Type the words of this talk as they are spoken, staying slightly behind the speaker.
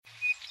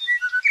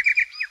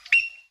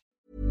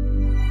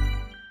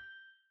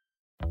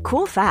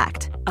Cool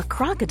fact, a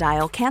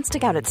crocodile can't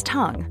stick out its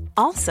tongue.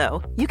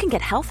 Also, you can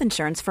get health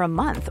insurance for a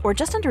month or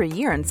just under a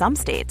year in some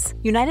states.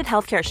 United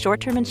Healthcare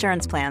short-term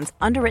insurance plans,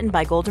 underwritten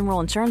by Golden Rule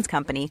Insurance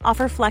Company,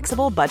 offer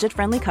flexible,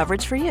 budget-friendly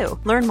coverage for you.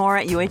 Learn more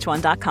at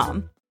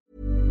uh1.com.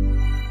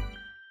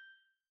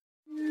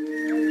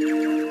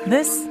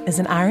 This is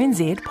an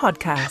RNZ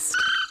podcast.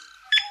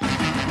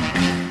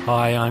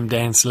 Hi, I'm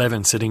Dan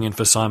Slevin, sitting in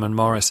for Simon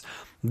Morris.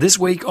 This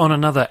week on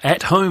another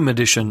at-home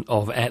edition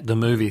of At the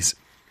Movies.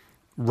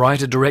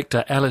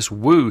 Writer-director Alice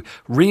Wu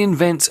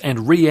reinvents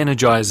and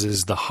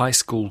re-energizes the high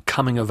school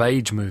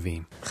coming-of-age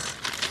movie.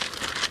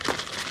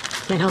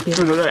 Can't help you.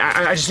 No,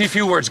 I just need a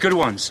few words, good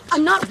ones.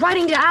 I'm not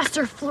writing to ask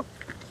her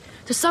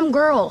to some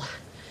girl.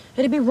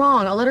 It'd be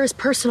wrong. A letter is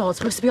personal. It's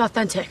supposed to be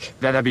authentic.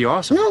 That'd be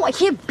awesome. No, I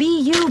can't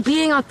be you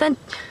being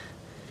authentic.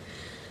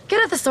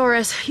 Get a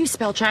thesaurus. You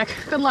spell check.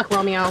 Good luck,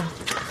 Romeo.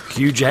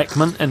 Hugh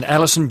Jackman and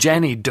Alison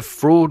Janney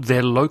defraud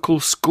their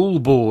local school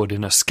board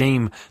in a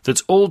scheme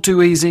that's all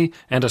too easy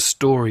and a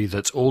story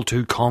that's all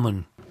too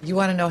common. You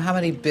want to know how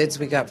many bids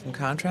we got from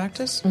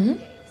contractors?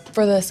 Mm-hmm.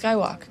 For the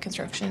Skywalk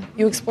construction.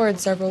 You explored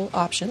several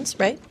options,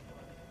 right?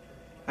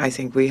 I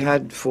think we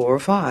had 4 or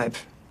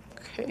 5.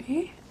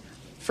 Okay.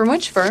 From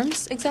which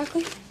firms,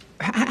 exactly?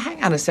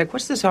 Hang on a sec.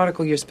 What's this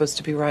article you're supposed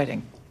to be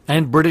writing?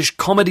 And British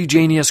comedy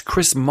genius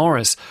Chris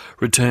Morris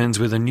returns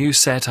with a new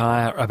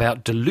satire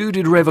about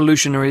deluded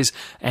revolutionaries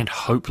and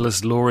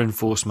hopeless law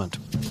enforcement.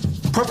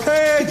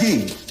 Prepare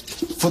ye,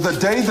 for the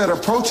day that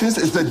approaches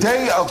is the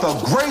day of the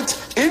great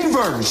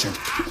inversion.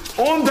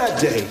 On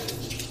that day,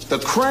 the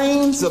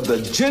cranes of the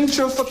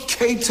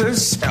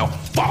gentrificators shall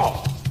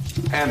fall,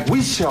 and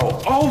we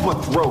shall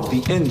overthrow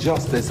the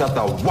injustice of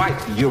the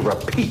white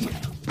European.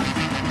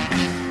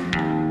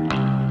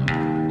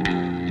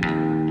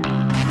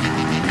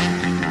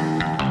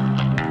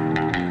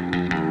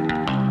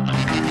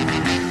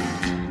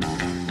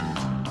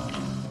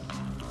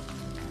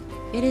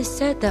 It is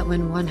said that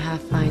when one half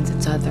finds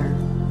its other,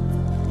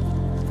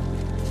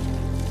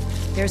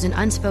 there's an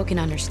unspoken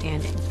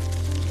understanding,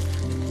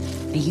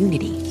 a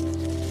unity,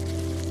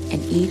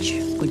 and each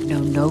would know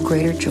no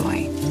greater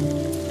joy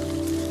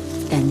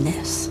than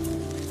this.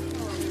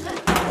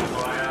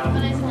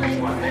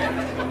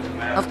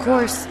 Of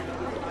course,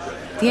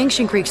 the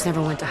ancient Greeks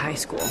never went to high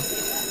school.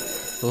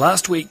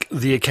 Last week,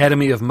 the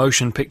Academy of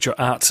Motion Picture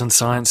Arts and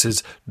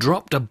Sciences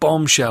dropped a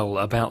bombshell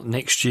about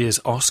next year's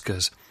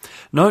Oscars.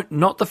 No,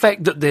 not the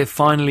fact that they're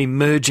finally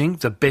merging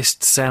the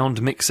Best Sound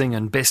Mixing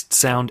and Best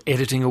Sound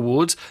Editing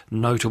Awards,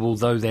 notable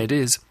though that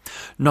is.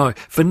 No,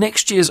 for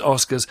next year's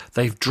Oscars,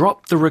 they've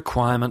dropped the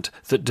requirement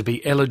that to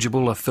be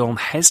eligible a film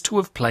has to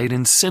have played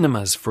in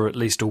cinemas for at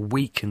least a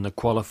week in the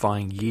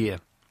qualifying year.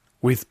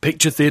 With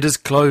picture theatres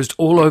closed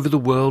all over the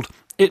world,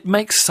 it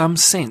makes some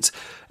sense,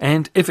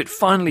 and if it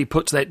finally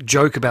puts that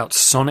joke about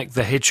Sonic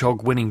the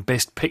Hedgehog winning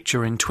Best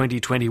Picture in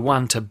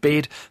 2021 to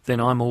bed, then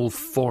I'm all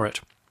for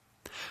it.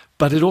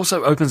 But it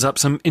also opens up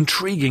some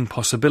intriguing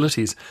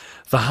possibilities.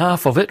 The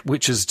half of it,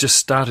 which has just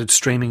started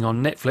streaming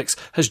on Netflix,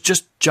 has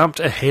just jumped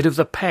ahead of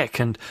the pack,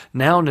 and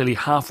now nearly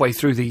halfway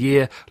through the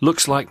year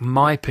looks like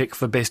my pick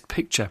for Best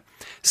Picture.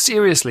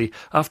 Seriously,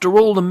 after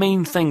all the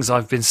mean things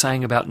I've been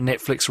saying about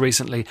Netflix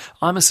recently,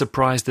 I'm as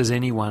surprised as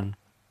anyone.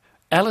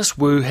 Alice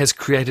Wu has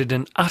created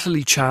an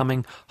utterly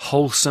charming,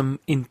 wholesome,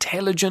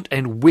 intelligent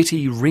and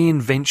witty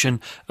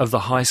reinvention of the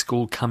high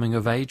school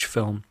coming-of-age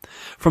film.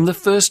 From the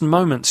first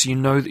moments you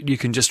know that you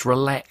can just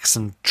relax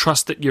and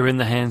trust that you're in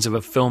the hands of a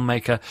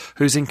filmmaker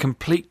who's in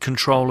complete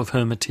control of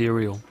her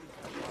material.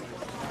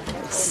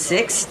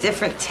 6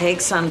 different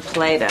takes on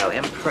Play-Doh.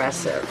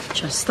 Impressive.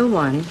 Just the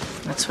one.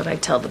 That's what I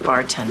tell the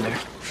bartender.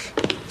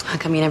 How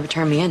come you never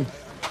turn me in?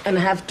 And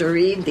have to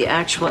read the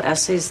actual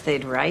essays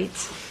they'd write.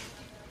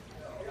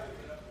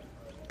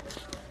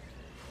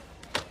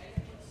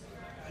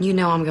 You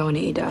know I'm going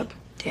to E-Dub.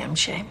 Damn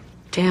shame.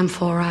 Damn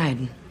full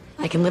ride.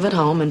 I can live at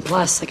home, and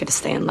plus I get to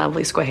stay in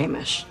lovely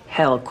Squamish.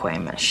 Hell,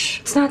 Quamish.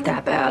 It's not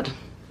that bad.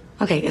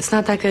 Okay, it's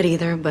not that good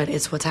either, but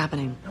it's what's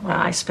happening. Well,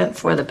 I spent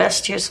 4 of the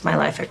best years of my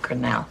life at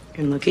Grinnell.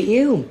 And look at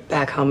you,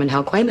 back home in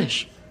Hell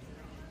Quamish.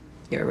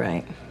 You're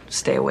right.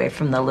 Stay away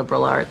from the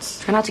liberal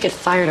arts. Try not to get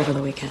fired over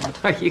the weekend.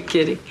 Are you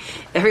kidding?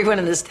 Everyone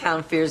in this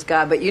town fears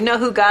God, but you know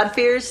who God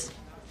fears?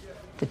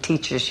 The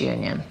teachers'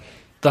 union.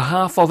 The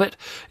half of it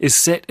is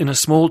set in a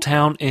small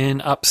town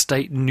in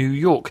upstate New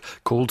York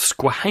called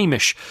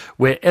Squamish,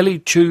 where Ellie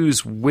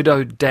Chu's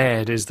widowed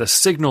dad is the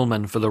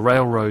signalman for the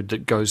railroad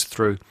that goes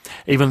through,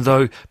 even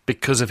though,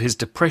 because of his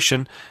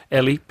depression,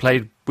 Ellie,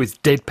 played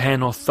with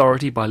deadpan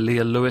authority by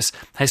Leah Lewis,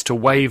 has to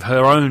wave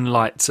her own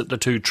lights at the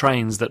 2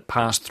 trains that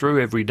pass through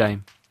every day.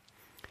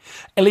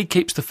 Ellie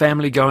keeps the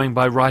family going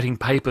by writing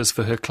papers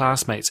for her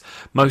classmates,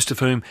 most of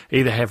whom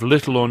either have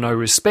little or no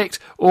respect,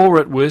 or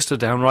at worst are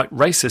downright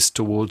racist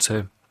towards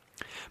her.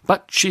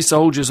 But she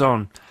soldiers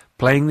on,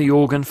 playing the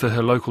organ for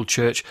her local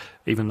church,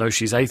 even though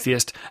she's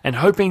atheist, and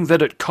hoping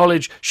that at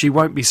college she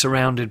won't be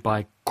surrounded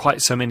by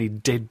quite so many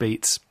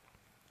deadbeats.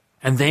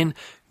 And then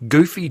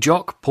goofy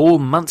jock Paul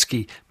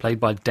Munsky, played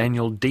by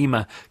Daniel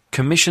Diemer,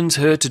 commissions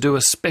her to do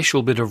a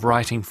special bit of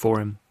writing for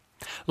him.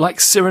 Like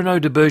Cyrano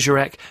de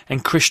Bergerac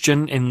and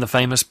Christian in the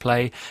famous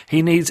play,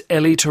 he needs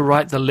Ellie to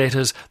write the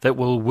letters that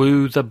will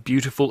woo the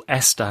beautiful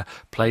Asta,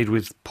 played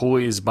with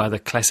poise by the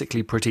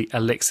classically pretty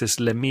Alexis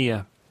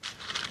Lemire.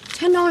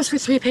 $10 for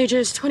 3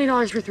 pages,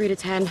 $20 for 3 to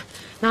 10.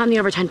 Not in the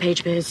over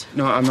 10-page biz.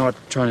 No, I'm not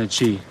trying to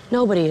cheat.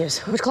 Nobody is.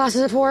 Which class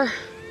is it for?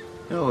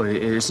 No,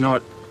 it's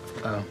not,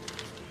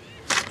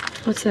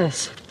 What's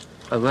this?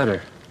 a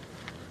letter.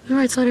 Who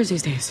writes letters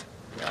these days?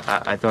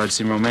 I thought it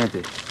seemed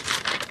romantic.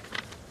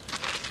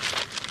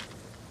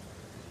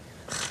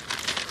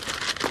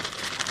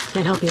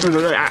 Can't help you.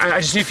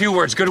 I just need a few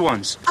words, good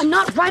ones. I'm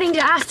not writing to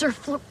Aster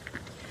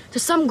to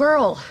some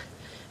girl.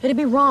 It'd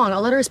be wrong. A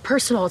letter is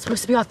personal. It's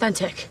supposed to be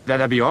authentic.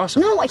 That'd be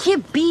awesome. No, I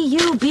can't be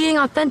you being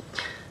authentic.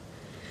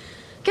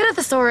 Get a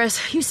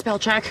thesaurus. Use spell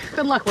check.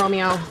 Good luck,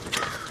 Romeo.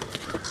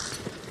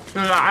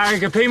 No, I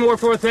can pay more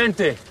for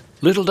authentic.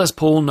 Little does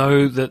Paul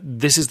know that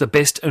this is the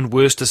best and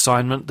worst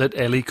assignment that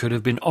Ellie could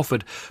have been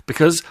offered,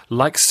 because,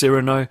 like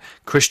Cyrano,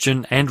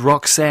 Christian and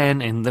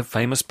Roxanne in the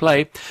famous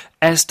play,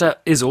 Asta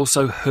is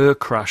also her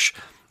crush,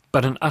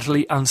 but an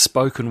utterly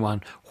unspoken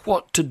one.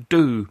 What to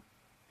do?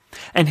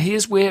 And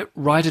here's where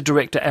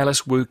writer-director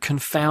Alice Wu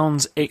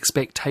confounds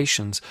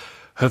expectations.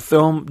 Her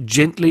film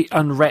gently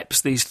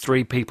unwraps these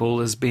three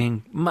people as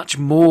being much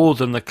more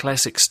than the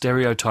classic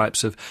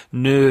stereotypes of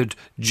nerd,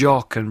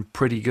 jock and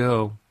pretty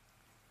girl.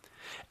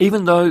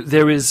 Even though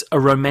there is a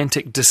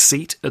romantic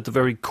deceit at the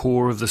very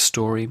core of the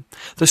story,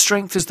 the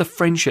strength is the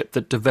friendship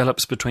that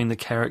develops between the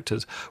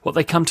characters, what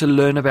they come to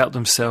learn about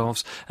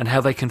themselves, and how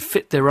they can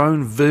fit their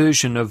own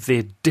version of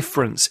their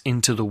difference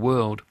into the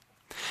world.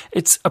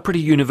 It's a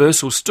pretty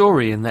universal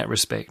story in that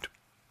respect.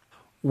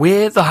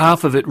 Where the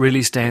half of it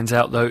really stands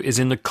out, though, is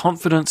in the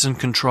confidence and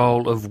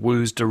control of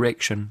Wu's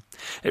direction.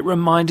 It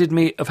reminded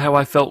me of how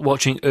I felt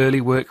watching early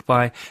work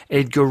by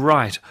Edgar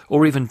Wright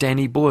or even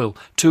Danny Boyle,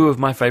 two of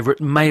my favourite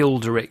male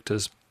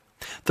directors.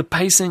 The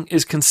pacing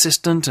is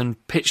consistent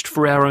and pitched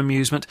for our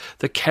amusement.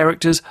 The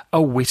characters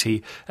are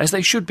witty, as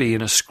they should be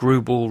in a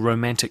screwball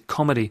romantic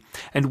comedy,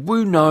 and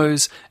Wu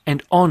knows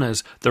and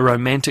honours the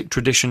romantic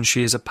tradition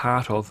she is a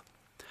part of.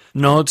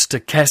 Nods to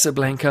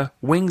Casablanca,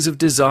 Wings of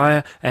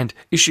Desire, and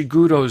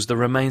Ishiguro's The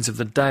Remains of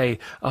the Day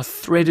are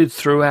threaded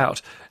throughout,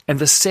 and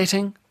the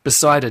setting,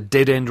 beside a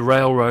dead-end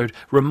railroad,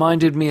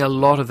 reminded me a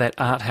lot of that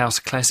art house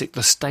classic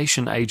The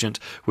Station Agent,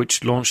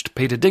 which launched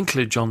Peter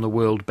Dinklage on the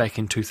world back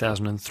in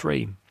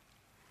 2003.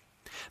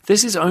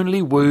 This is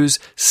only Wu's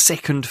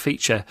second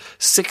feature,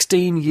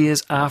 16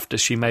 years after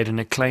she made an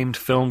acclaimed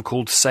film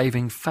called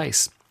Saving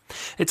Face.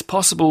 It's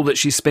possible that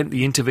she spent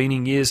the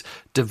intervening years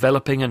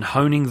developing and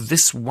honing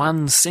this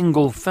one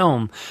single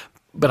film,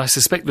 but I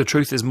suspect the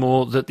truth is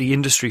more that the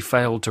industry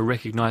failed to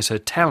recognise her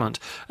talent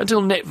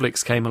until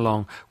Netflix came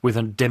along with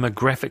a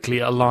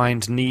demographically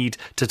aligned need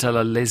to tell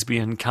a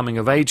lesbian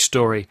coming-of-age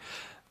story,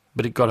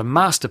 but it got a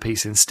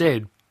masterpiece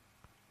instead.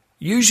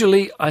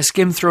 Usually, I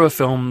skim through a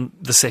film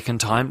the second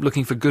time,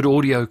 looking for good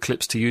audio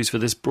clips to use for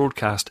this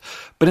broadcast,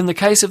 but in the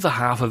case of the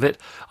half of it,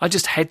 I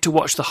just had to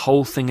watch the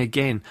whole thing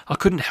again. I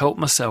couldn't help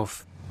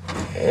myself.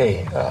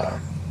 Hey,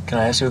 can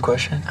I ask you a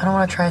question? I don't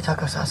want to try a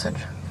taco sausage.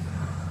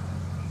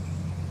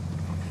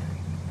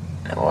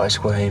 No, I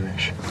swear,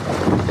 Hamish.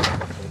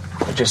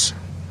 Just,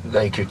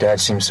 like, your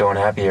dad seems so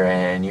unhappy here,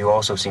 and you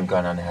also seem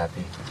kind of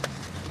unhappy.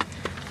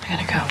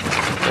 I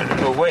gotta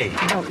go. No, wait.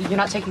 No, you're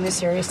not taking this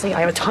seriously.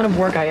 I have a ton of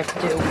work I have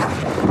to do.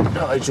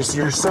 No, it's just,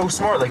 you're so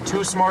smart, like,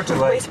 too smart to,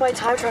 like... Waste my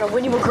time trying to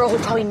win you a girl who'll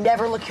probably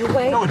never look your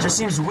way. No, it just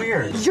seems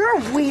weird. You're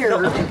weird.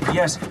 No,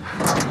 yes.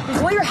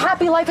 Enjoy your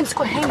happy life in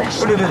school, Hamish.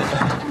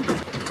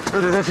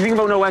 The thing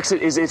about No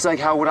Exit is it's like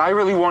how what I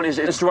really want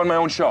is to run my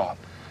own shop.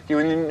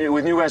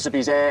 With new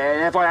recipes,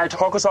 and if I had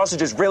taco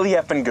sausage is really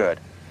effing good.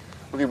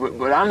 Okay,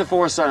 but I'm the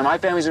fourth son, and my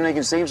family's been making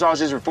the same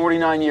sausages for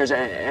 49 years,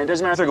 and it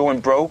doesn't matter if they're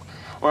going broke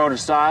or out of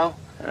style.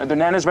 They're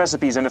Nana's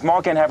recipes, and if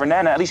Ma can't have her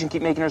Nana, at least she can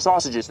keep making her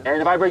sausages.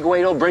 And if I break away,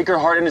 it'll break her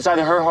heart, and it's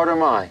either her heart or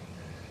mine.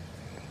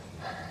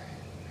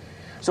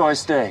 So I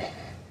stay.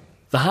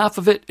 The half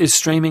of it is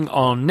streaming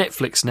on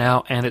Netflix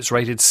now, and it's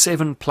rated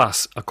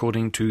 7+,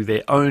 according to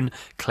their own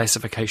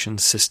classification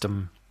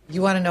system.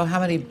 You want to know how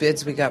many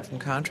bids we got from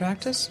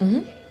contractors?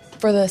 Mm-hmm.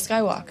 For the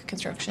Skywalk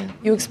construction,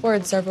 you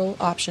explored several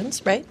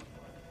options, right?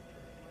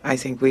 I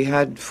think we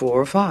had 4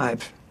 or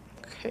 5.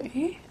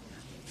 Okay.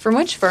 From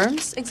which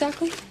firms,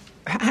 exactly?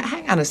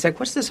 Hang on a sec.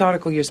 What's this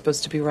article you're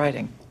supposed to be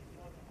writing?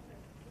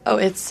 Oh,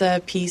 it's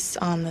a piece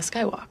on the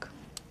Skywalk.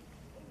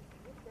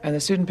 And the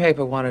student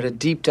paper wanted a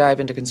deep dive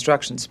into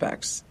construction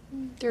specs.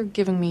 They're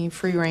giving me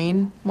free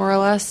rein, more or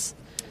less.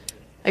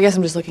 I guess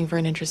I'm just looking for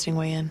an interesting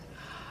way in.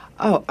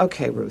 Oh,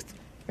 okay, Ruth.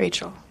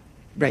 Rachel.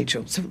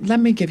 So let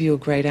me give you a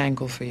great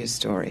angle for your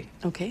story.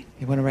 Okay.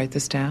 You want to write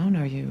this down,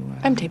 or you...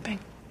 I'm taping.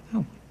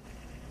 Oh.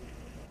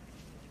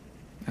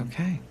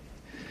 Okay.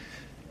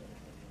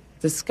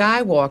 The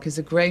Skywalk is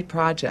a great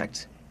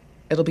project.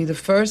 It'll be the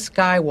first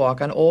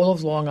Skywalk on all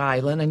of Long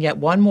Island, and yet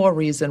one more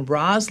reason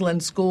Roslyn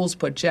schools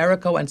put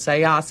Jericho and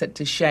Syosset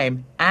to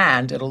shame,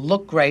 and it'll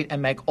look great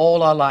and make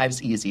all our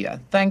lives easier.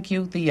 Thank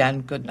you, the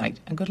end, good night,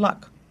 and good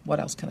luck. What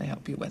else can I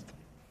help you with?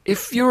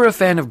 If you're a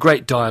fan of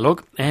great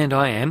dialogue, and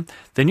I am,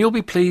 then you'll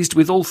be pleased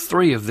with all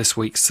three of this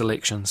week's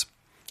selections.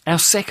 Our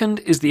second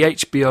is the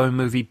HBO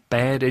movie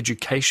Bad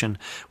Education,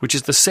 which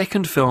is the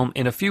second film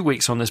in a few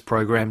weeks on this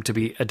program to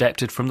be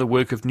adapted from the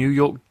work of New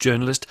York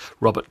journalist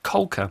Robert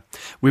Kolker.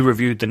 We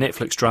reviewed the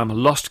Netflix drama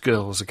Lost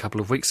Girls a couple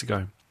of weeks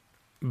ago.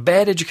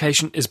 Bad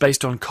Education is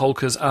based on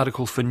Kolker's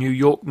article for New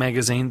York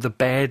magazine The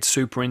Bad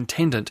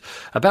Superintendent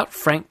about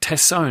Frank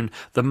Tassone,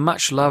 the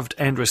much-loved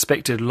and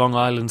respected Long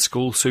Island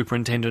school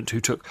superintendent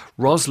who took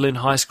Roslyn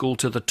High School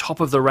to the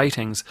top of the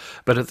ratings,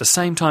 but at the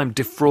same time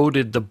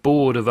defrauded the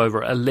board of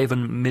over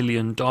 $11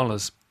 million.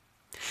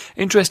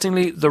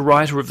 Interestingly, the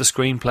writer of the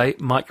screenplay,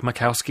 Mike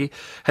Makowski,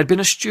 had been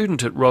a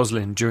student at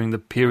Roslyn during the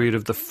period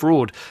of the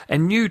fraud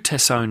and knew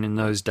Tassone in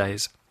those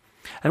days.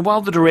 And while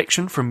the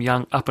direction from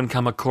young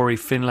up-and-comer Corey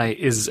Finlay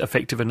is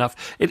effective enough,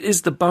 it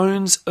is the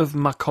bones of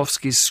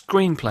Makowski's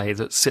screenplay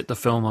that set the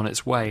film on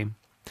its way.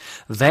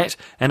 That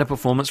and a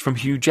performance from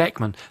Hugh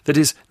Jackman that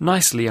is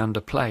nicely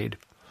underplayed.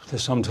 The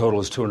sum total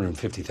is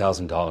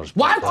 $250,000.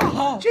 What?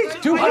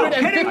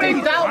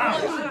 $250,000?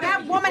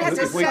 That woman has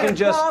a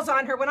set of balls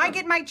on her. When I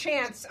get my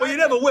chance... Well, you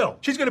never will.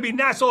 She's going to be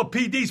Nassau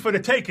PD's for the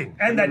taking.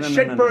 And that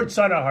shitbird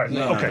son of hers.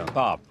 Okay,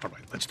 Bob. All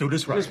right, let's do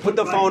this right. Just put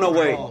the phone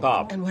away,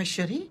 Bob. And why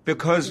should he?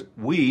 Because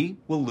we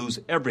will lose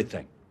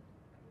everything.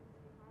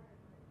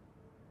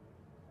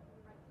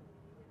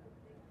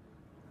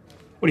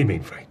 What do you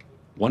mean, Frank?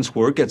 Once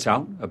word gets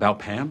out about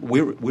Pam,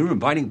 we're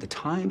inviting the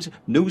Times,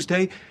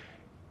 Newsday,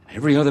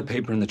 every other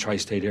paper in the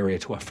tri-state area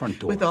to our front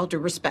door. With all due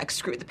respect,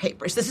 screw the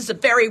papers. This is a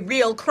very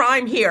real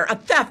crime here. A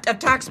theft of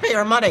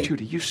taxpayer money.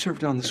 Judy, you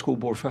served on the school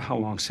board for how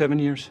long? 7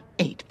 years?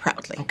 8,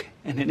 proudly. Okay.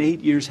 And in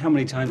 8 years, how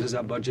many times has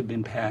our budget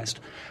been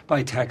passed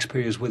by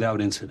taxpayers without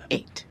incident?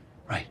 8.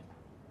 Right.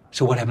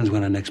 So what happens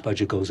when our next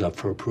budget goes up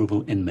for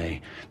approval in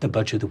May? The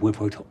budget that we've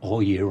worked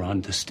all year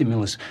on, the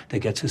stimulus that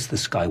gets us the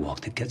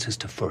skywalk, that gets us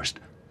to first.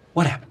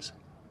 What happens?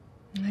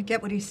 I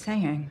get what he's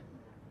saying.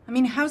 I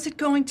mean, how's it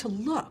going to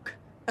look?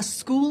 A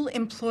school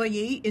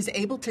employee is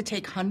able to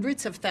take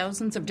hundreds of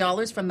thousands of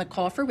dollars from the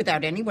coffer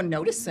without anyone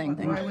noticing.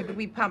 Why would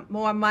we pump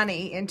more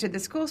money into the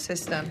school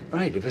system?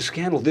 Right. If a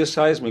scandal this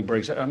seismic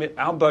breaks out, I mean,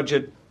 our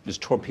budget is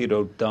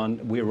torpedoed, done.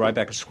 We're right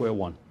back at square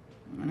one.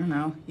 I don't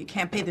know. You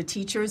can't pay the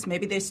teachers.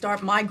 Maybe they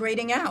start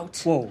migrating out.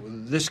 Whoa,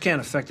 this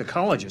can't affect the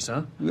colleges,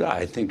 huh?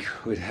 I think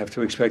we'd have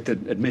to expect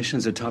that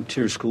admissions at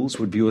top-tier schools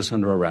would view us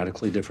under a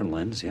radically different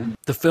lens, yeah?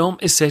 The film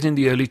is set in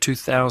the early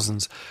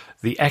 2000s.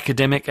 The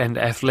academic and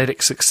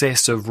athletic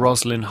success of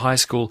Roslyn High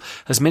School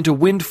has meant a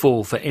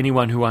windfall for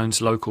anyone who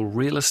owns local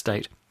real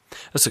estate.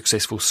 A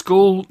successful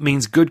school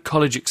means good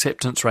college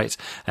acceptance rates,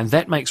 and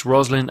that makes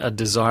Roslyn a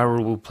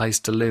desirable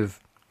place to live.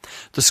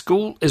 The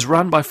school is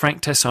run by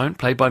Frank Tassone,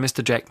 played by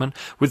Mr. Jackman,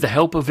 with the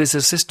help of his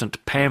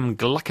assistant Pam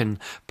Gluckin,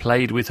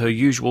 played with her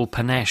usual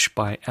panache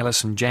by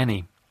Alison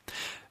Janney.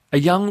 A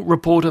young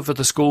reporter for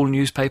the school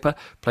newspaper,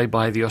 played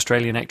by the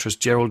Australian actress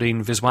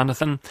Geraldine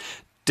Viswanathan,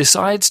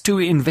 decides to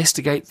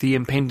investigate the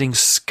impending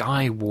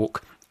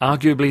skywalk,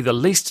 arguably the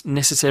least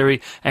necessary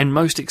and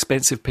most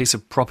expensive piece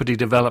of property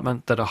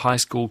development that a high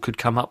school could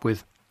come up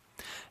with.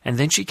 And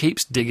then she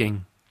keeps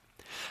digging.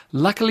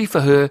 Luckily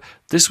for her,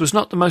 this was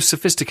not the most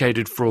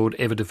sophisticated fraud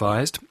ever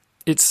devised.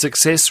 Its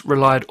success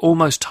relied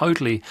almost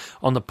totally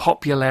on the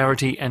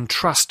popularity and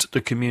trust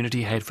the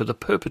community had for the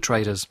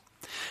perpetrators.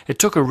 It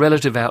took a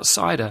relative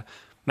outsider,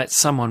 met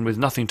someone with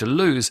nothing to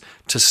lose,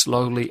 to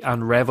slowly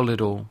unravel it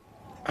all.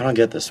 I don't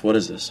get this. What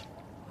is this?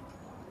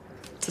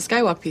 It's a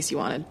skywalk piece you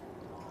wanted.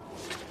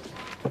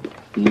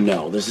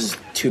 No, this is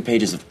 2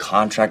 pages of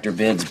contractor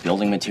bids,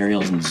 building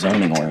materials, and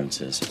zoning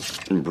ordinances.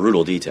 In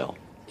brutal detail.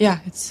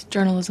 Yeah, it's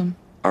journalism.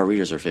 Our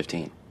readers are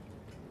 15.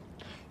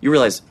 You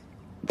realize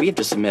we have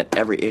to submit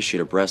every issue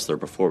to Bressler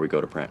before we go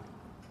to print.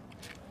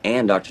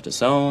 And Dr.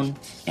 Tassone,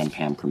 and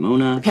Pam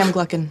Cremona. Pam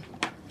Gluckin.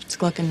 It's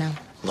Gluckin now.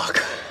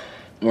 Look,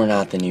 we're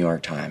not the New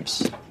York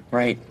Times,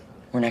 right?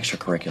 We're an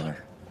extracurricular.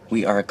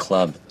 We are a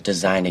club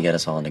designed to get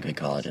us all into good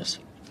colleges.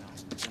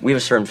 We have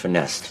a certain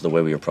finesse to the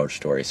way we approach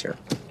stories here.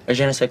 A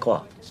je ne sais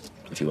quoi,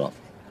 if you will.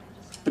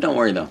 But don't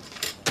worry, though.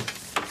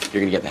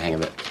 You're going to get the hang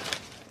of it.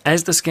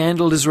 As the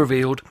scandal is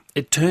revealed,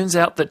 it turns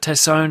out that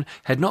Tassone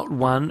had not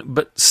one,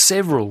 but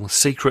several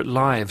secret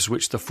lives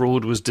which the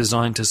fraud was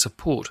designed to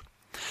support.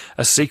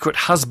 A secret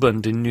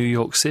husband in New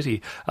York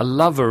City, a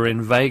lover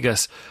in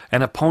Vegas,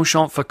 and a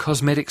penchant for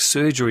cosmetic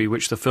surgery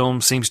which the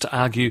film seems to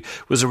argue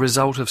was a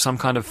result of some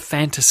kind of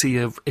fantasy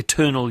of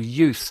eternal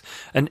youth,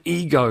 an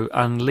ego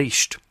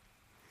unleashed.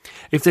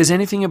 If there's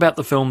anything about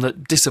the film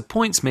that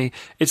disappoints me,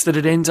 it's that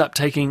it ends up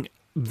taking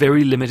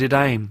very limited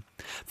aim.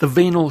 The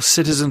venal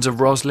citizens of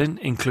Roslyn,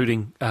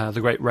 including the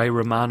great Ray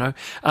Romano,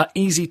 are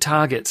easy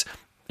targets,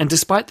 and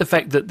despite the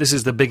fact that this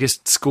is the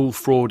biggest school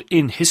fraud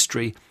in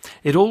history,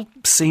 it all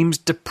seems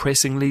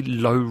depressingly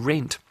low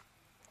rent.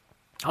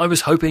 I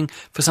was hoping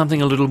for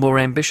something a little more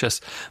ambitious,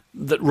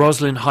 that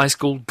Roslyn High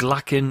School,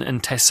 Gluckin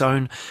and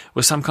Tassone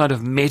were some kind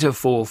of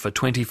metaphor for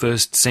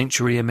 21st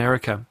century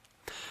America.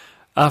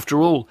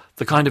 After all,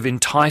 the kind of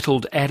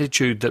entitled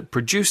attitude that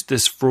produced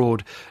this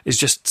fraud is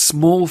just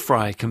small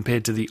fry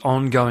compared to the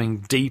ongoing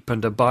deep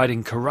and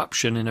abiding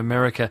corruption in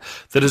America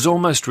that has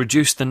almost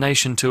reduced the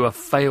nation to a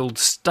failed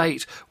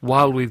state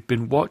while we've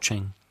been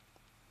watching.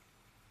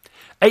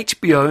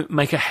 HBO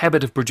make a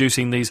habit of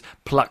producing these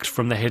plucked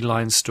from the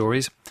headlines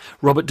stories.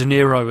 Robert De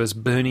Niro as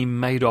Bernie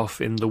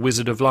Madoff in The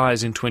Wizard of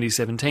Lies in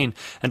 2017,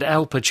 and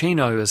Al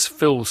Pacino as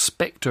Phil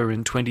Spector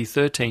in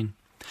 2013.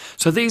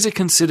 So these are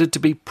considered to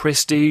be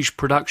prestige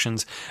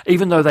productions,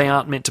 even though they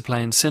aren't meant to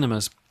play in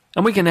cinemas.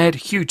 And we can add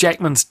Hugh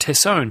Jackman's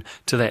Tesson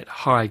to that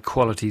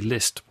high-quality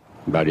list.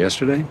 About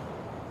yesterday?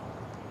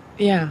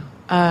 Yeah,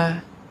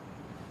 that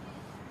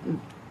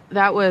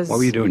was... What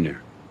were you doing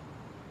there?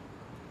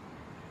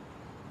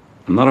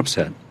 I'm not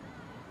upset,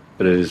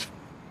 but it is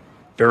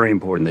very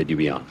important that you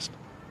be honest.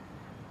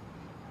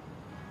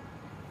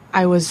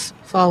 I was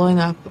following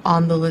up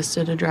on the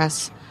listed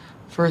address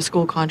for a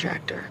school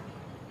contractor.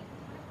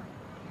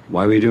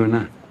 Why were you doing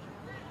that?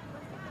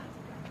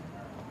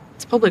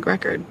 It's public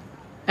record.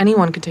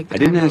 Anyone could take the I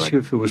time didn't to ask you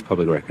if it was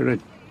public record.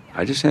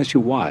 I just asked you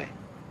why.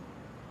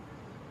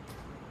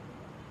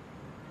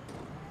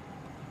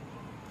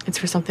 It's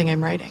for something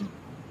I'm writing.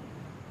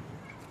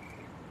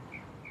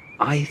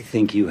 I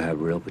think you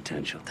have real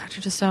potential.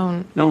 Dr.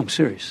 Tesson... No, I'm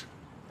serious.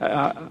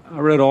 I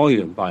read all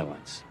your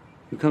bylines.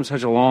 You've come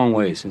such a long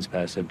way since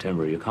past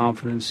September. Your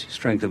confidence, your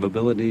strength of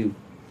ability.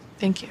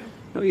 Thank you.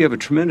 No, you have a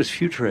tremendous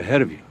future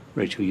ahead of you,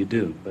 Rachel, you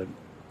do. But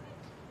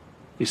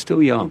you're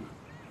still young,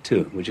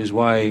 too, which is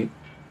why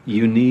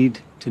you need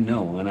to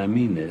know, and I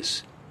mean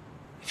this,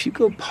 if you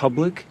go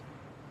public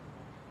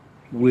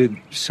with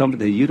something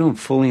that you don't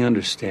fully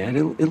understand,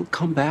 it'll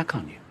come back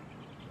on you.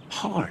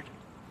 Hard.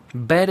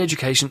 Bad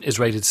Education is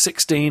rated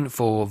 16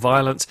 for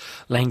violence,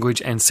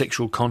 language and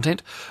sexual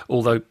content,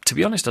 although, to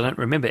be honest, I don't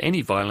remember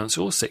any violence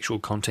or sexual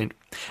content.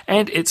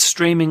 And it's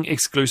streaming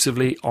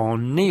exclusively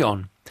on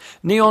Neon.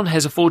 Neon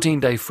has a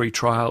 14-day free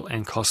trial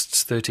and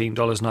costs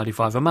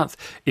 $13.95 a month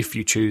if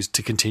you choose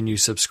to continue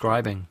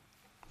subscribing.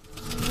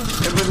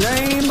 In the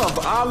name of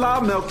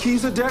Allah,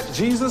 Melchizedek,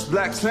 Jesus,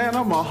 Black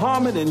Santa,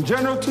 Muhammad, and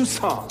General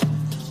Toussaint,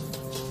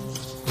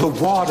 the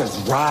waters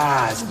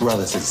rise,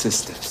 brothers and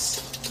sisters.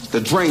 The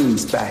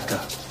drains back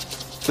up.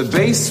 The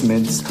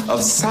basements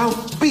of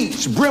South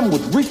Beach brim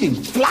with reeking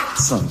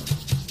flotsam.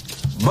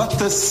 But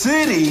the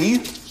city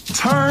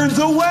turns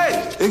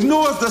away,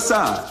 ignores the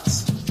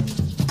signs.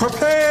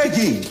 Prepare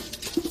ye,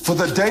 for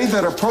the day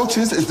that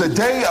approaches is the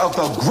day of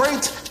the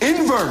great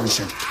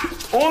inversion.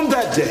 On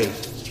that day,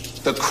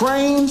 the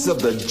cranes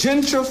of the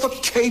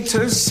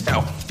gentrificators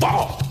shall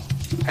fall,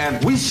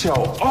 and we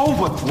shall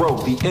overthrow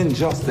the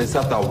injustice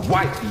of the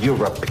white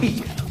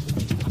European.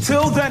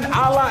 Till then,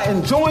 Allah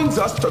enjoins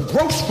us to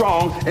grow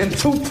strong and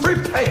to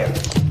prepare.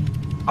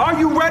 Are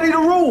you ready to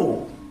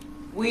rule?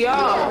 We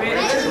are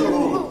ready to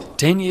rule.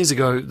 10 years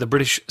ago, the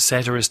British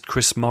satirist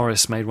Chris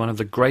Morris made one of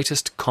the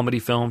greatest comedy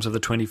films of the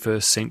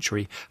 21st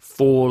century,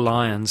 Four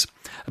Lions,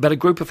 about a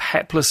group of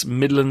hapless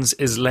Midlands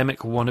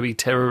Islamic wannabe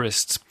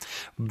terrorists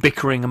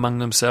bickering among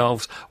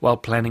themselves while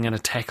planning an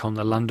attack on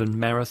the London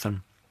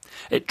Marathon.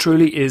 It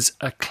truly is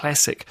a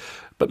classic,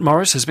 but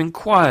Morris has been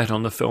quiet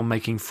on the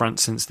filmmaking front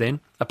since then,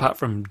 apart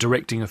from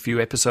directing a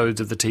few episodes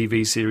of the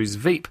TV series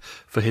Veep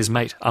for his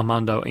mate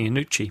Armando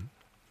Iannucci.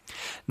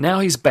 Now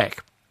he's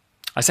back.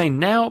 I say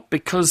now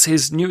because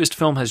his newest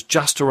film has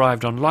just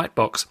arrived on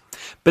Lightbox,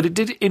 but it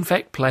did in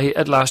fact play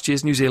at last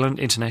year's New Zealand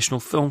International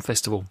Film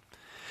Festival.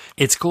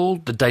 It's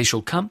called The Day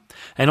Shall Come,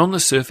 and on the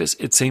surface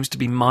it seems to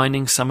be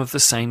mining some of the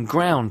same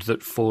ground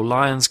that Four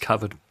Lions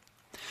covered.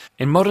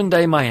 In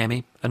modern-day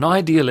Miami, an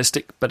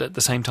idealistic but at the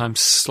same time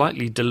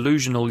slightly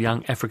delusional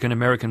young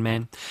African-American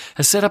man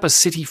has set up a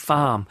city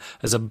farm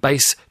as a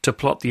base to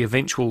plot the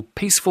eventual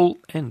peaceful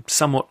and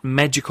somewhat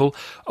magical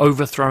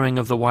overthrowing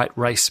of the white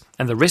race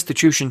and the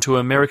restitution to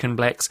American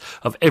blacks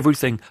of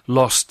everything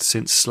lost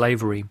since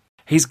slavery.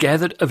 He's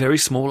gathered a very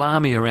small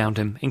army around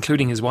him,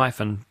 including his wife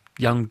and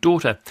young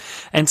daughter,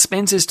 and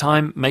spends his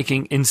time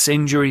making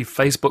incendiary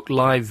Facebook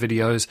Live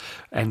videos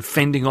and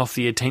fending off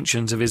the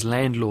attentions of his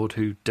landlord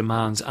who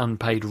demands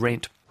unpaid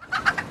rent.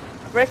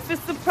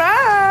 Breakfast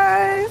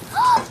surprise!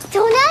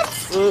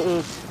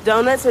 Donuts?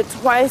 Donuts are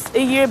twice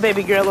a year,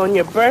 baby girl, on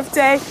your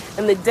birthday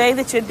and the day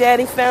that your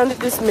daddy founded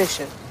this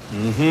mission.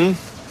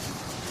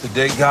 The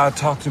day God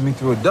talked to me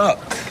through a duck.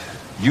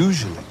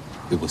 Usually,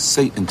 it was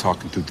Satan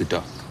talking through the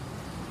duck.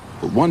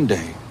 But one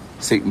day,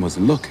 Satan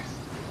wasn't looking,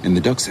 and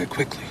the duck said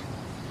quickly,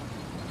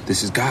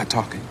 "This is God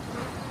talking.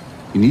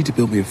 You need to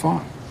build me a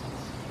farm."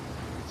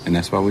 And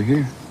that's why we're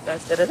here.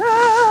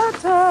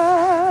 Da-da-da-da-da.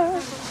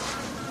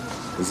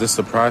 Is this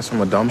a prize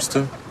from a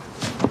dumpster?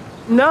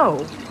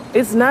 No,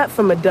 it's not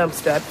from a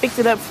dumpster. I picked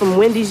it up from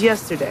Wendy's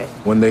yesterday.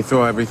 When they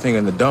throw everything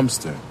in the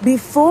dumpster?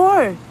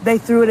 Before they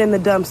threw it in the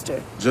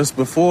dumpster. Just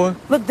before?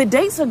 Look, the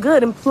dates are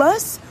good, and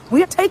plus,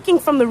 we're taking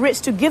from the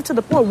rich to give to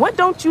the poor. What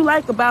don't you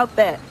like about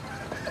that?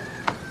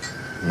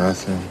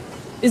 Nothing.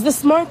 Is the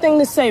smart thing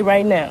to say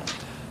right now.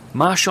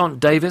 Marshawn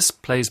Davis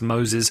plays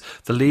Moses,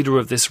 the leader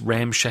of this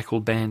ramshackle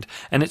band,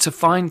 and it's a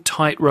fine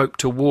tightrope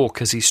to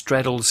walk as he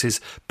straddles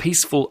his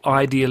peaceful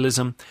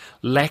idealism,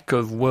 lack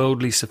of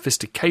worldly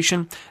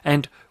sophistication,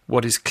 and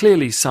what is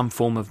clearly some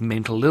form of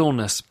mental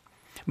illness.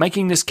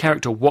 Making this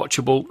character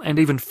watchable and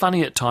even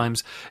funny at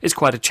times is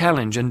quite a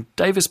challenge, and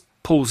Davis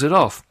pulls it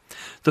off.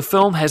 The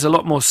film has a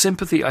lot more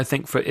sympathy, I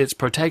think, for its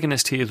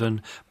protagonist here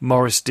than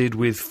Morris did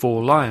with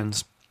Four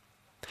Lions.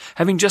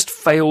 Having just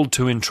failed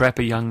to entrap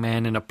a young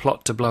man in a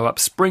plot to blow up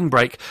Spring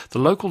Break, the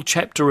local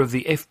chapter of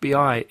the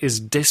FBI is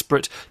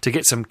desperate to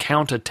get some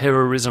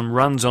counter-terrorism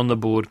runs on the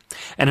board,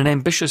 and an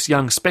ambitious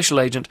young special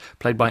agent,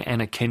 played by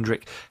Anna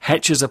Kendrick,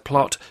 hatches a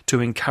plot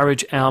to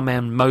encourage our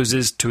man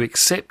Moses to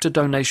accept a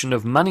donation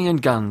of money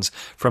and guns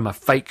from a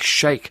fake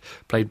sheikh,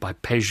 played by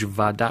Pej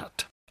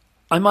Vardat.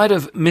 I might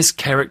have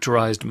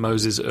mischaracterized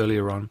Moses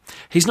earlier on.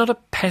 He's not a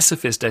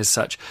pacifist as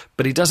such,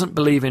 but he doesn't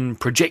believe in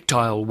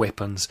projectile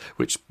weapons,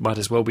 which might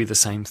as well be the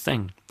same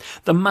thing.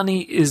 The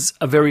money is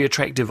a very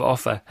attractive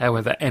offer,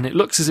 however, and it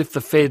looks as if the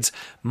feds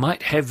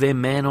might have their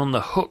man on the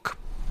hook.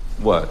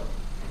 What?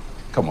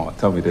 Come on,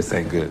 tell me this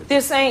ain't good.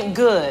 This ain't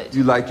good.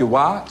 You like your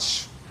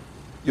watch?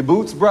 Your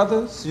boots,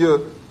 brothers?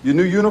 Your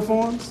new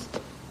uniforms?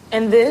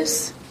 And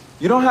this?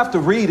 You don't have to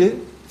read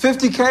it.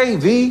 $50K,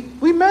 V.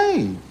 We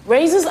made.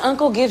 Raisin's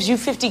uncle gives you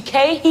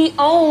 $50K. He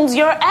owns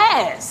your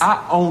ass.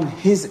 I own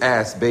his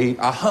ass, babe.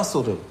 I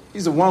hustled him.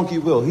 He's a wonky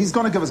will. He's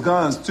gonna give us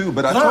guns too,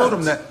 but I told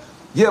him that.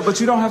 Yeah, but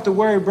you don't have to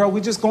worry, bro.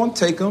 We just gonna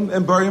take him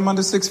and bury him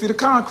under 6 feet of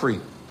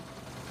concrete.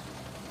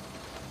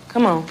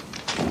 Come on.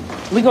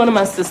 We going to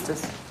my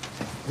sister's.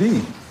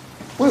 V.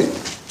 Wait.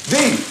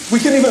 V. We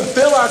can even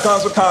fill our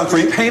guns with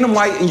concrete, paint them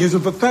white, and use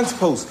them for fence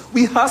posts.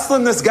 We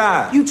hustling this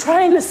guy. You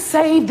trying to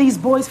save these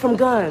boys from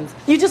guns.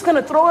 You just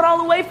gonna throw it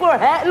all away for a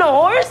hat and a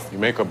horse? You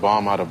make a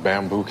bomb out of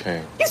bamboo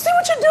cane. You see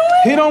what you're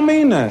doing? He don't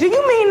mean that. Do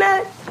you mean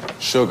that?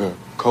 Sugar,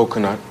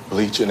 coconut,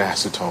 bleach, and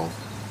acetone.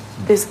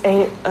 This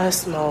ain't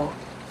us, Mo.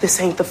 This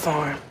ain't the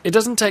farm. It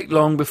doesn't take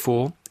long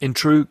before, in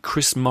true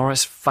Chris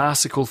Morris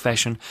farcical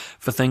fashion,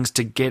 for things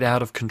to get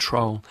out of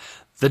control.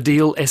 The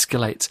deal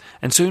escalates,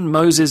 and soon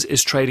Moses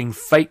is trading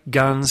fake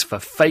guns for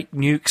fake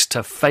nukes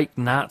to fake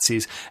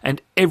Nazis,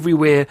 and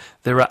everywhere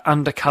there are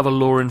undercover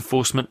law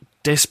enforcement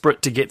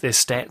desperate to get their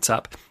stats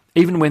up,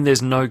 even when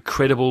there's no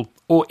credible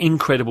or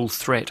incredible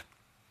threat.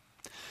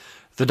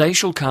 The Day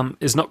Shall Come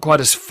is not quite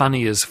as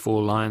funny as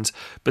Four Lions,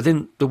 but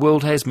then the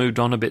world has moved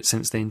on a bit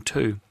since then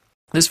too.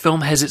 This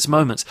film has its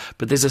moments,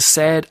 but there's a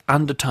sad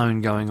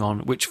undertone going on,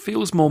 which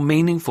feels more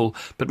meaningful,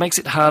 but makes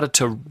it harder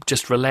to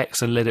just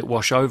relax and let it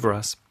wash over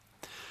us.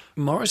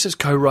 Morris's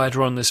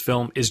co-writer on this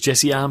film is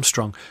Jesse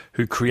Armstrong,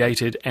 who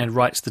created and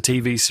writes the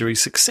TV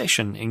series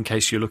Succession, in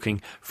case you're looking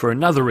for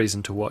another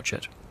reason to watch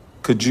it.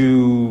 Could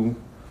you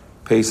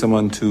pay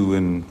someone to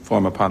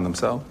inform upon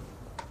themselves?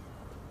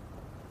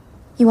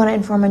 You want to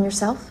inform on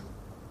yourself?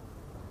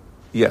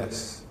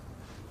 Yes.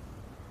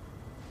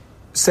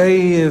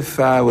 Say if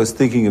I was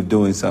thinking of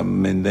doing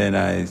something and then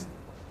I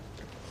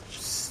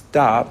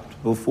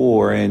stopped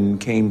before and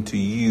came to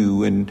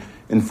you and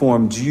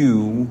informed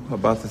you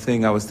about the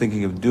thing I was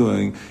thinking of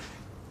doing,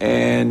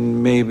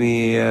 and maybe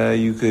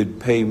you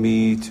could pay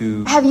me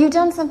to... Have you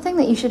done something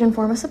that you should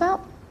inform us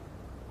about?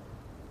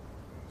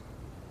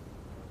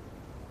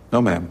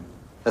 No, ma'am.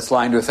 That's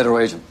lying to a federal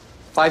agent.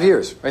 5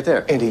 years, right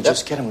there. Andy,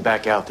 just get him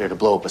back out there to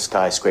blow up a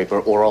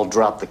skyscraper, or I'll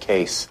drop the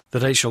case. The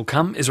Day Shall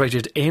Come is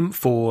rated M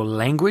for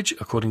language,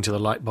 according to the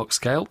Lightbox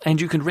scale, and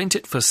you can rent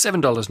it for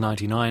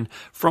 $7.99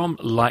 from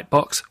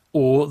Lightbox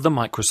or the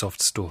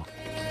Microsoft Store.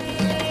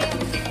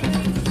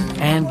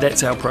 And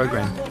that's our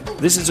program.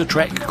 This is a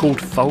track called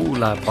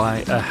Foula by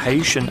a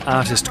Haitian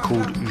artist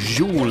called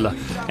Jules,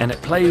 and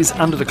it plays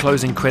under the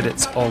closing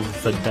credits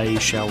of The Day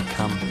Shall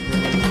Come.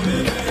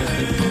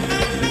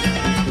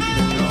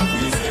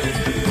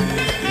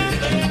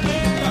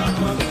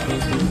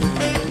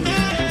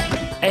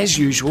 As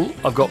usual,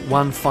 I've got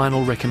one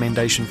final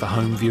recommendation for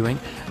home viewing,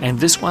 and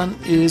this one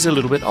is a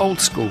little bit old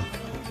school.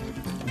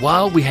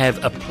 While we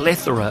have a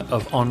plethora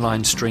of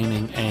online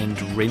streaming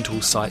and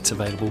rental sites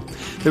available,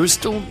 there is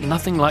still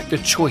nothing like the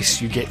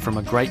choice you get from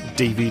a great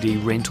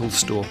DVD rental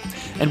store,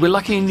 and we're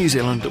lucky in New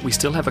Zealand that we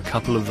still have a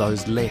couple of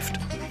those left.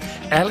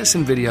 Alice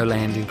in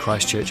Videoland in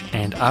Christchurch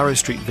and Arrow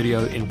Street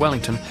Video in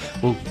Wellington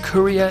will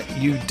courier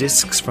you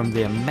discs from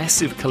their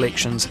massive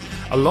collections,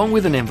 along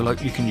with an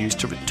envelope you can use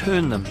to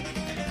return them.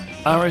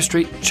 Arrow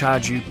Street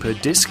charge you per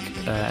disc,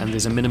 and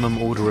there's a minimum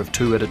order of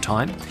 2 at a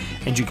time,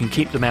 and you can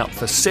keep them out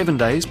for 7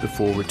 days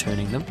before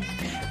returning them.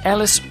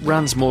 Alice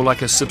runs more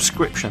like a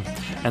subscription,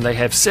 and they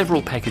have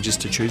several packages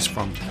to choose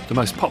from. The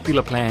most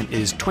popular plan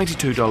is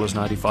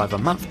 $22.95 a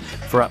month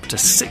for up to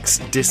 6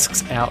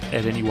 discs out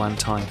at any one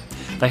time.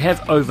 They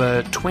have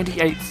over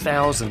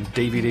 28,000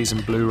 DVDs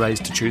and Blu-rays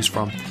to choose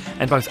from,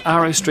 and both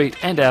Arrow Street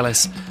and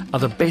Alice are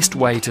the best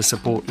way to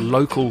support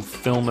local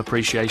film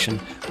appreciation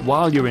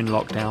while you're in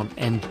lockdown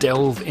and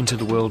delve into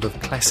the world of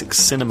classic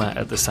cinema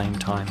at the same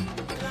time.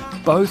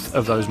 Both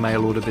of those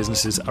mail-order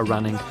businesses are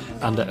running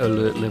under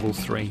Alert Level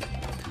 3.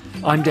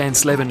 I'm Dan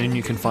Slevin, and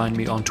you can find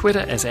me on Twitter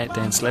as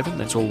 @DanSlevin,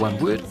 that's all one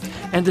word,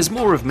 and there's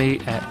more of me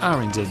at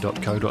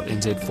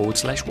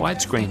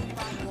rnz.co.nz/widescreen.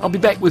 I'll be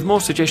back with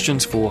more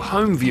suggestions for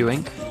home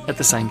viewing at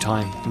the same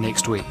time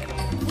next week.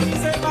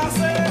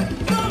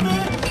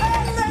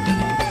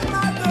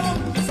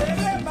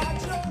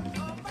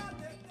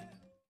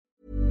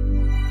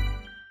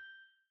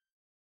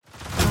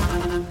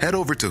 Head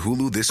over to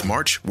Hulu this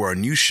March, where our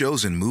new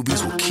shows and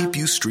movies will keep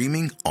you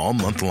streaming all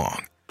month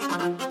long.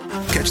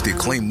 Catch the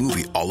acclaimed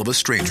movie All of Us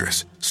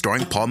Strangers,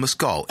 starring Paul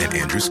Mescal and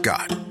Andrew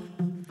Scott.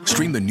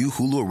 Stream the new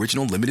Hulu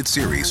original limited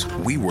series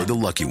We Were the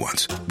Lucky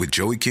Ones with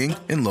Joey King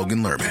and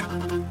Logan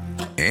Lerman.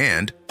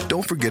 And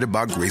don't forget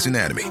about Grey's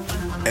Anatomy.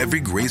 Every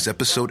Grey's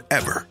episode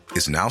ever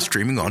is now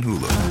streaming on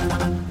Hulu.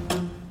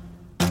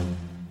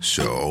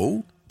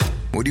 So,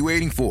 what are you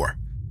waiting for?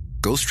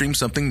 Go stream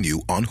something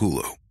new on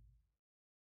Hulu.